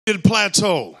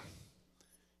plateau.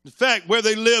 In fact, where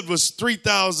they lived was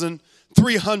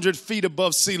 3,300 feet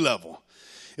above sea level.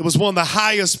 It was one of the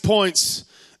highest points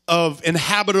of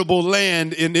inhabitable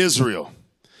land in Israel,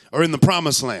 or in the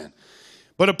Promised Land.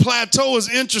 But a plateau is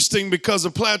interesting because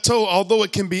a plateau, although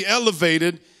it can be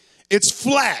elevated, it's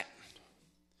flat,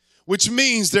 which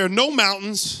means there are no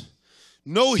mountains,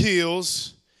 no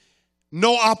hills,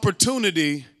 no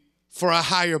opportunity for a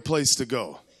higher place to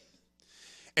go.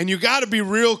 And you got to be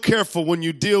real careful when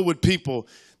you deal with people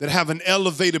that have an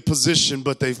elevated position,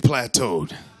 but they've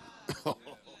plateaued.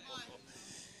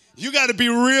 You got to be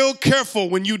real careful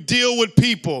when you deal with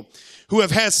people who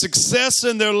have had success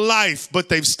in their life, but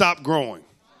they've stopped growing.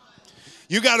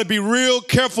 You got to be real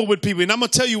careful with people. And I'm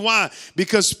going to tell you why.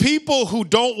 Because people who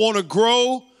don't want to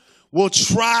grow will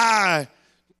try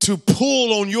to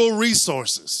pull on your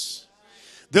resources.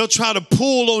 They'll try to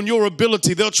pull on your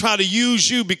ability. They'll try to use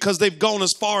you because they've gone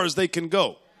as far as they can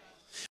go.